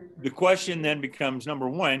the question then becomes, number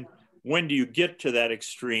one, when do you get to that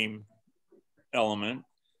extreme element?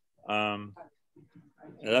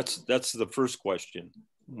 That's the first question.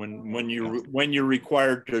 When you're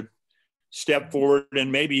required to step forward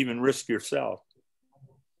and maybe even risk yourself.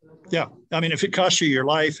 Yeah, I mean, if it costs you your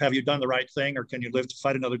life, have you done the right thing, or can you live to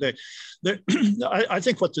fight another day? I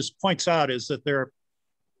think what this points out is that there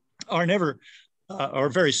are never, or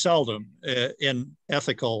very seldom, in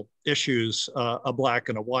ethical issues, a black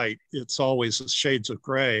and a white. It's always shades of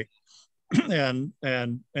gray, and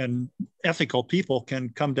ethical people can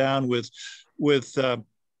come down with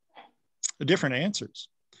different answers.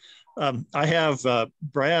 I have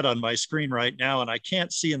Brad on my screen right now, and I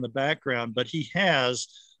can't see in the background, but he has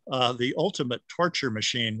the ultimate torture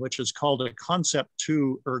machine, which is called a Concept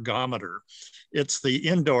 2 ergometer. It's the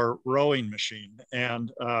indoor rowing machine.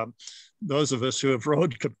 And those of us who have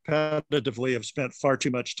rowed competitively have spent far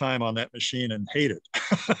too much time on that machine and hate it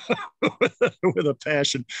with a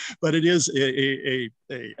passion. But it is a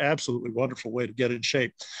absolutely wonderful way to get in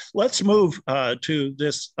shape. Let's move to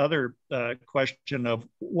this other question of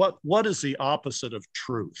what is the opposite of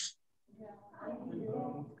truth?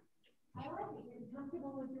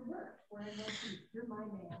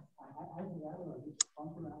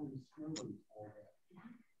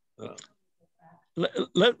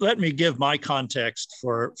 Let me give my context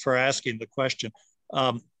for asking the question.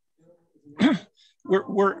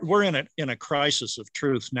 We're in a crisis of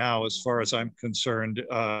truth now, as far as I'm concerned,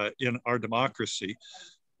 in our democracy.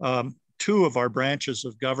 Two of our branches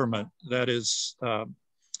of government, that is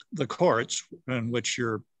the courts, in which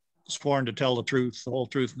you're sworn to tell the truth, the whole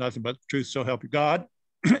truth, nothing but the truth, so help you God,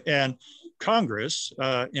 and Congress,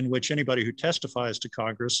 in which anybody who testifies to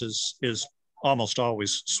Congress is almost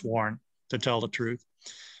always sworn to tell the truth.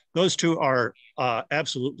 Those two are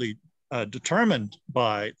absolutely determined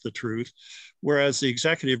by the truth, whereas the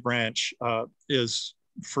executive branch is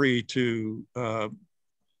free to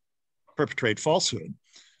perpetrate falsehood.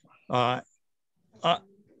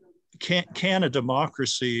 Can a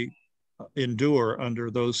democracy endure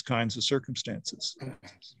under those kinds of circumstances?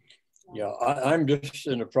 Yeah, I'm just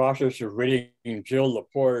in the process of reading Jill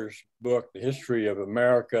Lepore's book, The History of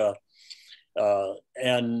America.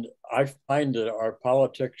 And I find that our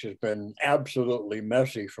politics has been absolutely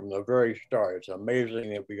messy from the very start. It's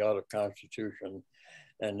amazing that we got a constitution,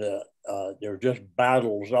 and there are just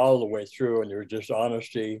battles all the way through, and there's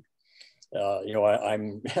dishonesty. You know,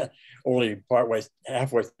 I'm only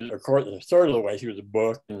halfway through the third of the way through the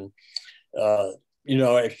book, and you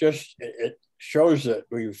know, it shows that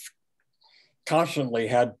we've constantly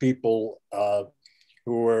had people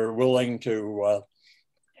who were willing to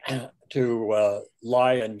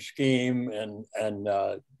lie and scheme and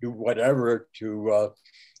do whatever to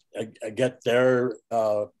get their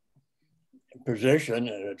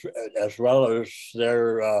position as well as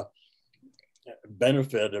their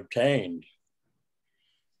benefit obtained.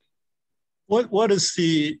 What's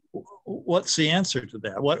the answer to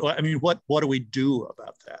that? What do we do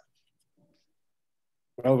about that?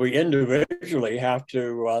 Well, we individually have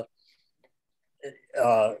to,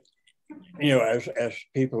 as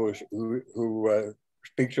people who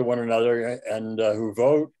speak to one another and who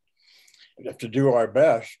vote, we have to do our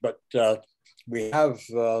best. But we have,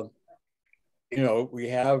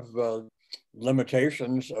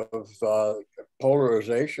 limitations of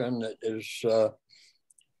polarization that is,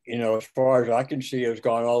 as far as I can see, has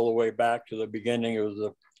gone all the way back to the beginning of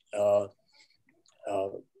the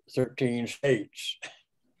 13 states.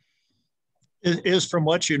 Is from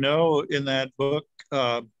what you know in that book,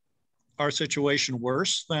 our situation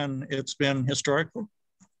worse than it's been historically?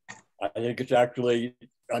 I think it's actually,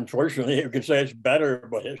 unfortunately, you could say it's better,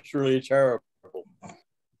 but it's really terrible.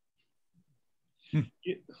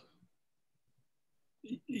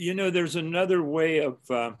 There's another way of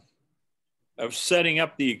setting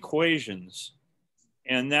up the equations,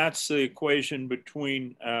 and that's the equation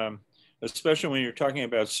between, especially when you're talking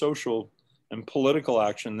about social and political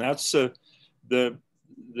action. That's the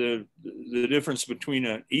difference between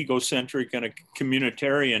an egocentric and a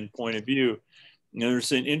communitarian point of view.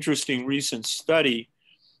 There's an interesting recent study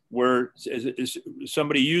where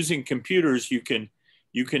somebody using computers, you can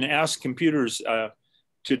ask computers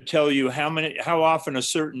to tell you how often a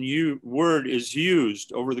certain word is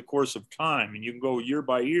used over the course of time, and you can go year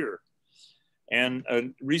by year. And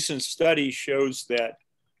a recent study shows that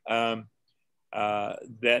that,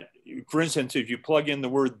 for instance, if you plug in the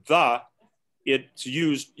word "the," it's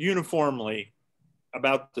used uniformly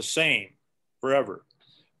about the same forever.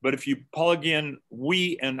 But if you plug in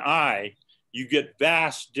 "we" and "I," you get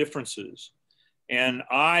vast differences. And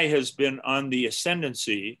 "I" has been on the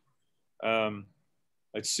ascendancy.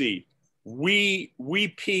 Let's see, we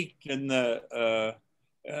peaked in the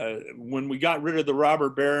when we got rid of the robber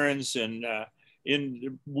barons, and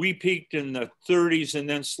we peaked in the 30s and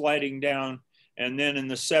then sliding down, and then in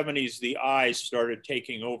the 70s the "I" started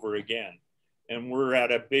taking over again, and we're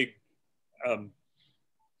at a big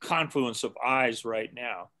confluence of "I's" right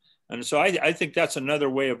now. And so I think that's another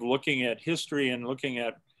way of looking at history and looking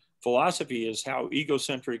at philosophy, is how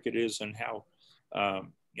egocentric it is, and how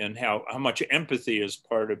much empathy is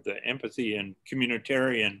part of the empathy and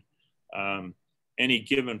communitarian any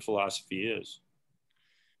given philosophy is.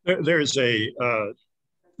 There's a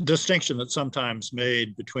distinction that's sometimes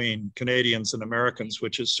made between Canadians and Americans,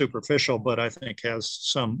 which is superficial, but I think has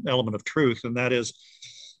some element of truth. And that is,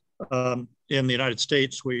 in the United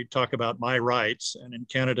States, we talk about my rights, and in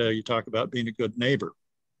Canada, you talk about being a good neighbor.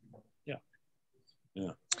 Yeah.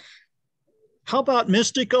 Yeah. How about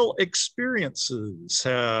mystical experiences?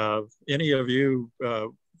 Have any of you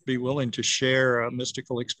be willing to share a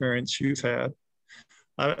mystical experience you've had?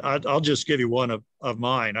 I'll just give you one of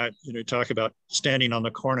mine. Talk about standing on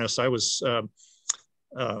the cornice. I was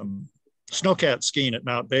snowcat skiing at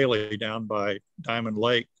Mount Bailey down by Diamond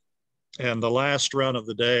Lake. And the last run of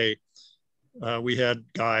the day, we had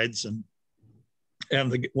guides, and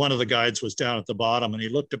one of the guides was down at the bottom, and he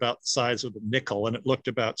looked about the size of a nickel, and it looked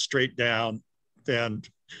about straight down. And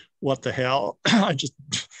what the hell? I just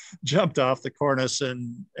jumped off the cornice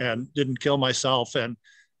and didn't kill myself, and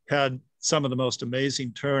had some of the most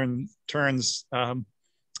amazing turns. And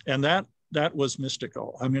that was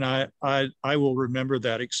mystical. I mean, I will remember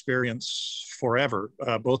that experience forever,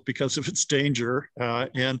 both because of its danger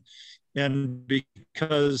and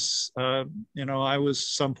because I was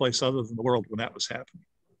someplace other than the world when that was happening.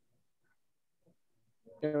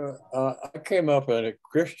 I came up in a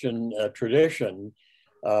Christian tradition,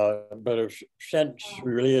 but have since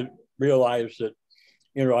really realized that,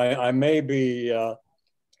 I may be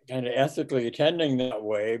kind of ethically attending that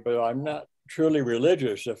way, but I'm not truly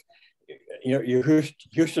religious. If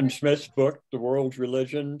Houston Smith's book, The World's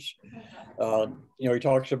Religions, he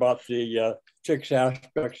talks about the 6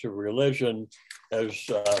 aspects of religion as,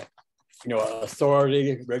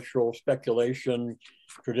 authority, ritual, speculation,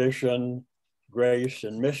 tradition, grace,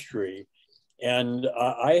 and mystery. And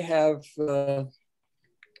I have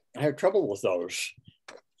trouble with those.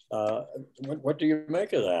 What do you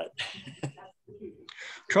make of that?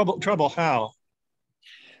 Trouble how?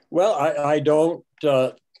 Well, I don't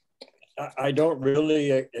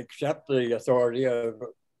really accept the authority of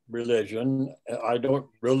religion. I don't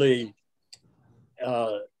really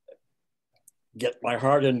get my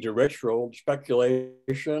heart into ritual.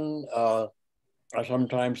 Speculation, I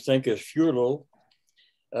sometimes think is futile.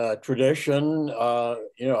 Tradition,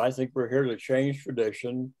 I think we're here to change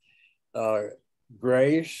tradition.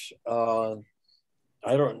 Grace,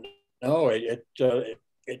 I don't know. It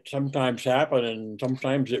sometimes happens and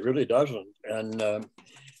sometimes it really doesn't. And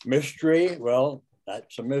mystery, well,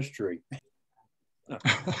 that's a mystery.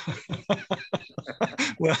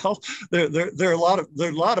 Well, there are a lot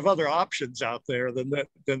of other options out there than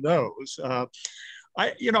those.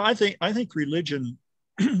 I think religion.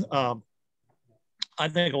 I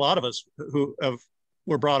think a lot of us who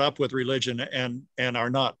were brought up with religion and are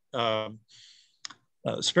not are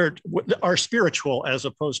spiritual as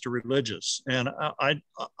opposed to religious, and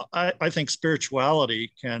I think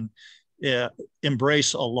spirituality can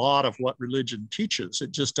embrace a lot of what religion teaches.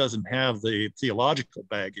 It just doesn't have the theological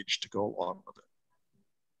baggage to go along with it.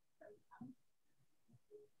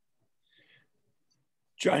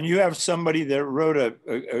 John, you have somebody that wrote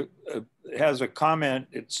has a comment.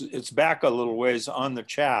 It's back a little ways on the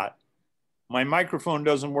chat. My microphone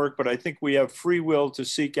doesn't work, but I think we have free will to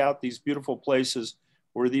seek out these beautiful places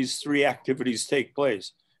where these three activities take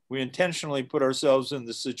place. We intentionally put ourselves in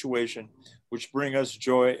the situation which bring us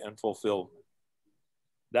joy and fulfillment.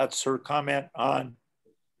 That's her comment on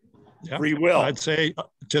free will. I'd say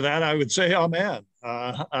to that, I would say amen.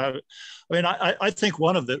 I think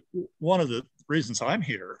one of the reasons I'm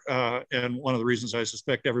here, and one of the reasons I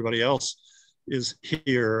suspect everybody else is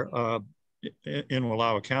here in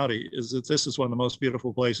Wallowa County, is that this is one of the most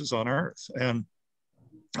beautiful places on earth. And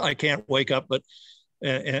I can't wake up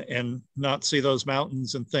and not see those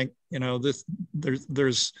mountains and think,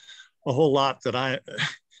 there's a whole lot that I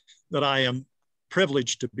am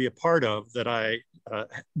privileged to be a part of that I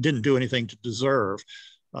didn't do anything to deserve.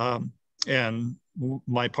 And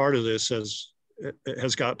my part of this has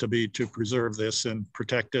got to be to preserve this and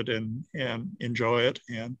protect it and enjoy it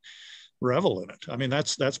and revel in it. I mean,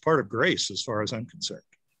 that's part of grace as far as I'm concerned.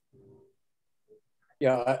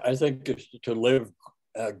 Yeah, I think it's to live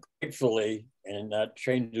gratefully, and that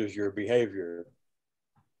changes your behavior.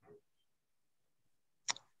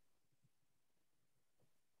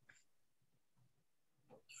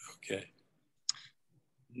 Okay.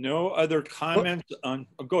 No other comments on,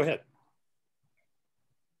 go ahead.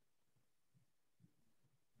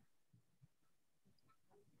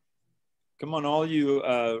 Come on, all you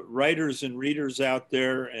writers and readers out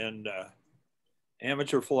there, and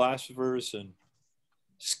amateur philosophers and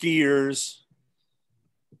skiers.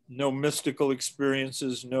 No mystical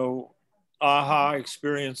experiences, no aha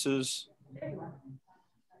experiences.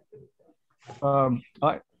 I've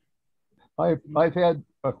had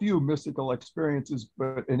a few mystical experiences,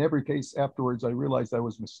 but in every case afterwards, I realized I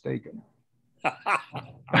was mistaken. Well,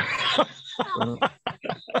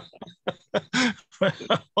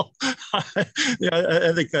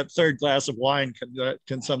 I think that third glass of wine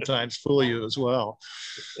can sometimes fool you as well.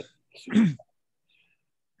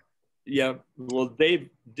 Yeah, well, Dave.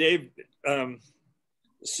 Dave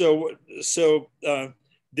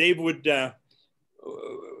would.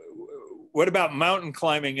 What about mountain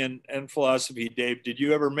climbing and philosophy, Dave? Did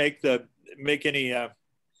you ever make any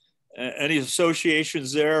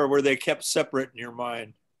associations there, or were they kept separate in your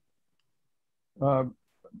mind?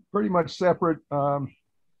 Pretty much separate. Although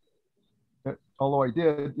I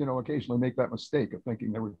did, occasionally make that mistake of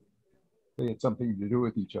thinking they had something to do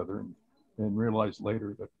with each other, and realized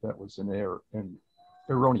later that was an error and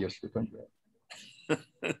erroneous to think that.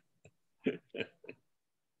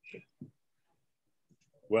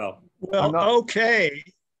 Well, okay.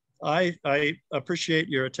 I appreciate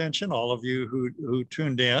your attention, all of you who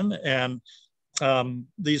tuned in, and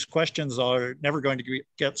these questions are never going to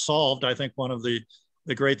get solved. I think one of the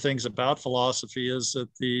great things about philosophy is that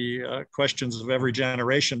the questions of every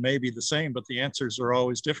generation may be the same, but the answers are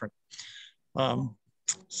always different.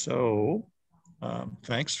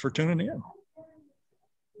 Thanks for tuning in.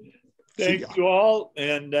 Thank you all,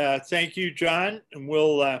 and thank you, John. And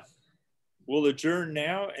we'll adjourn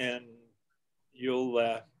now, and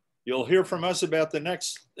you'll hear from us about the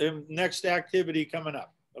next activity coming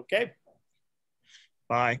up. Okay.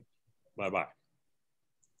 Bye. Bye-bye.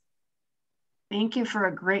 Thank you for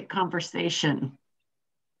a great conversation.